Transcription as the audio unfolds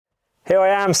Here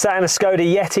I am sat in a Skoda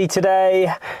Yeti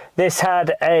today. This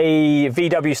had a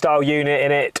VW style unit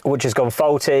in it which has gone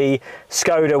faulty.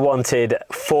 Skoda wanted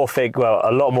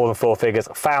a lot more than four figures,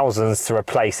 thousands to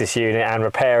replace this unit, and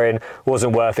repairing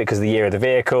wasn't worth it because of the year of the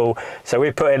vehicle. So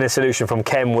we put in a solution from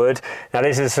KENWOOD. Now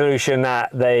this is a solution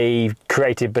that they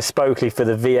created bespokely for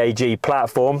the VGA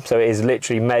platform, so it is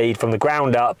literally made from the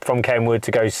ground up from KENWOOD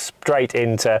to go straight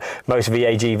into most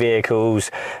VGA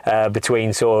vehicles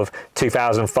between sort of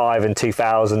 2005 and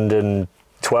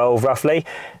 2012 roughly.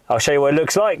 I'll show you what it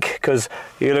looks like, because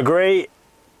you'll agree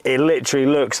it literally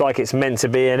looks like it's meant to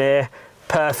be in here,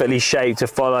 perfectly shaped to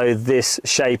follow this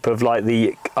shape of like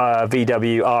the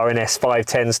VW RNS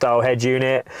 510 style head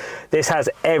unit. This has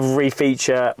every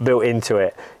feature built into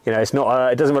it. You know, it's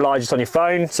not it doesn't rely just on your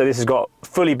phone, so this has got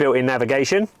fully built-in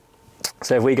navigation.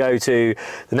 So if we go to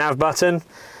the nav button,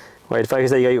 wait to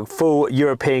focus, there you go, full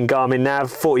European Garmin nav,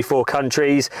 44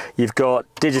 countries. You've got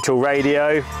digital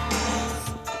radio,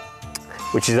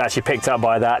 which is actually picked up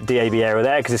by that DAB area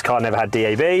there, because this car never had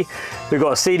DAB. We've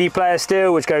got a CD player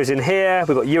still, which goes in here.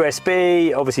 We've got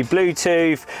USB, obviously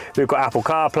Bluetooth. We've got Apple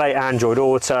CarPlay, Android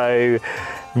Auto.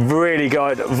 Really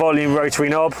good volume rotary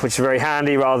knob, which is very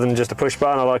handy rather than just a push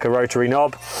button. I like a rotary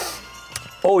knob.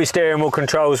 All your steering wheel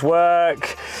controls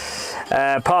work.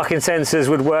 Parking sensors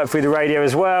would work through the radio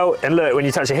as well. And look, when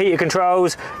you touch the heater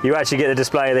controls, you actually get the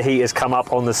display of the heaters come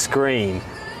up on the screen,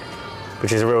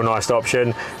 which is a real nice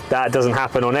option. That doesn't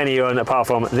happen on any one apart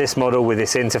from this model with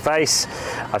this interface.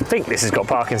 I think this has got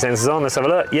parking sensors on. Let's have a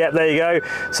look. Yep, there you go.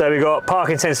 So we've got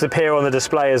parking sensors appear on the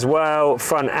display as well,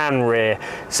 front and rear.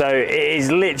 So it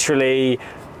is literally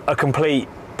a complete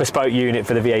bespoke unit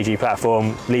for the VGA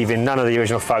platform, leaving none of the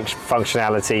original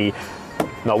functionality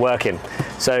not working.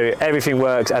 So everything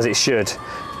works as it should.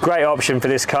 Great option for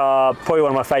this car, probably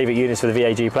one of my favourite units for the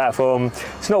VGA platform.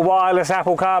 It's not wireless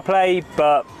Apple CarPlay,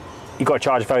 but you've got to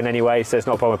charge your phone anyway, so it's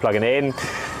not a problem plugging it in.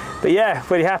 But yeah,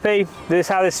 really happy. This is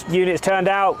how this unit's turned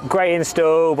out. Great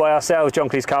install by ourselves,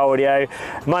 Kleis Car Audio.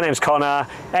 My name's Connor.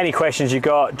 Any questions you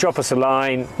got, drop us a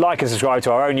line. Like and subscribe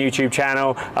to our own YouTube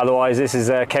channel. Otherwise, this is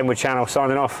KENWOOD channel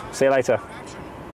signing off. See you later.